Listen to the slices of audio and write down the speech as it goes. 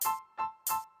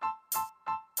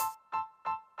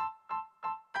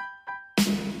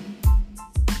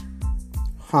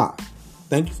Hi,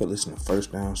 thank you for listening to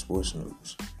First Down Sports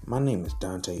News. My name is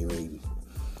Dante Lady.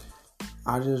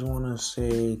 I just want to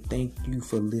say thank you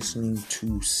for listening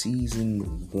to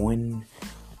season 1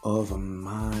 of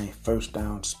my First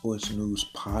Down Sports News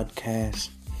podcast.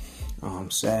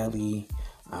 Sadly,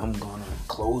 I'm going to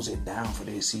close it down for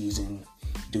this season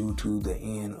due to the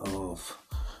end of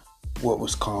what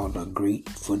was called a great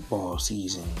football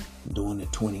season during the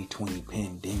 2020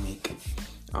 pandemic.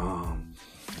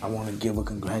 I want to give a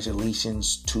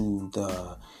congratulations to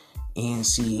the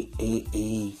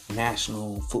NCAA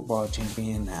National Football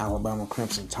Champion, the Alabama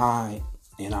Crimson Tide,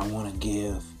 and I want to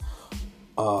give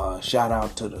a shout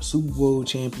out to the Super Bowl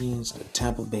champions, the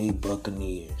Tampa Bay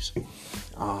Buccaneers.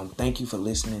 Thank you for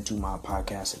listening to my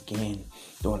podcast again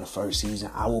during the first season.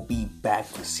 I will be back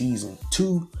for season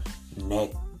 2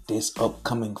 this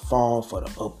upcoming fall for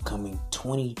the upcoming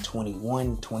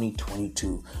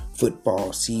 2021-2022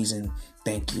 football season.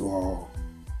 Thank you all.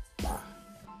 Bye.